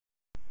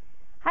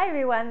Hi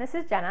everyone, this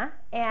is Jenna,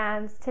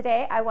 and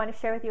today I want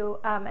to share with you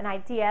an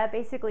idea.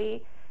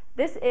 Basically,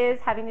 this is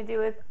having to do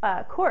with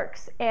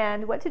corks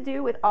and what to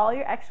do with all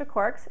your extra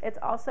corks. It's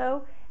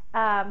also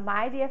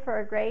my idea for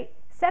a great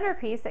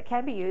centerpiece that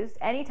can be used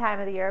any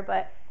time of the year,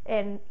 but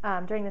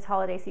during this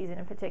holiday season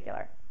in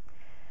particular.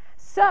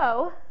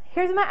 So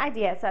here's my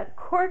idea. It's a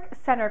cork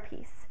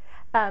centerpiece.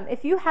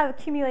 If you have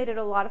accumulated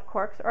a lot of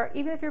corks, or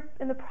even if you're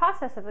in the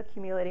process of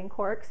accumulating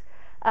corks,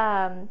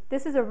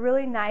 this is a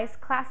really nice,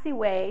 classy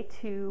way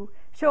to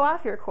show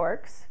off your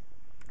corks.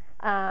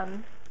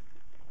 And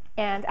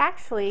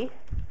actually,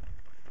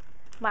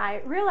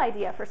 my real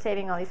idea for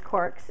saving all these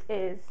corks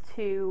is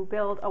to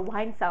build a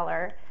wine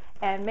cellar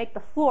and make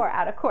the floor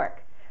out of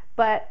cork.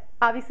 But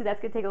obviously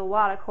that's going to take a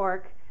lot of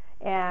cork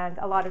and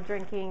a lot of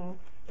drinking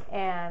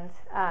and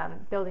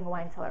building a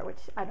wine cellar,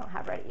 which I don't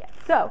have ready yet.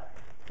 So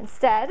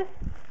instead,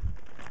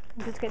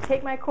 I'm just going to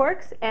take my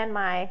corks and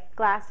my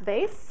glass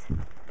vase,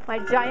 my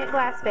giant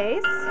glass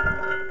vase,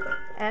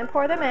 and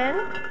pour them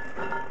in.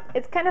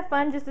 It's kind of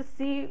fun just to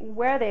see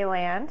where they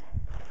land.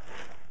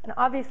 And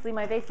obviously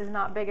my vase is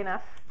not big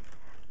enough,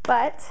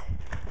 but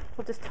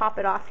we'll just top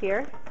it off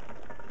here.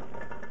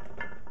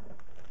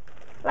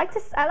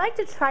 I like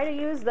to try to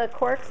use the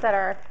corks that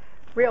are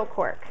real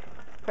cork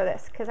for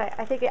this, because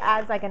I think it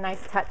adds like a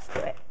nice touch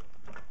to it.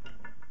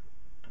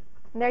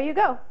 And there you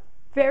go.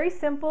 Very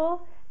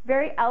simple,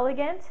 very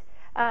elegant.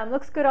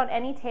 Looks good on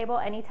any table,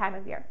 any time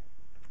of year.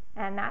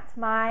 And that's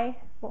my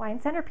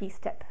wine centerpiece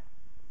tip.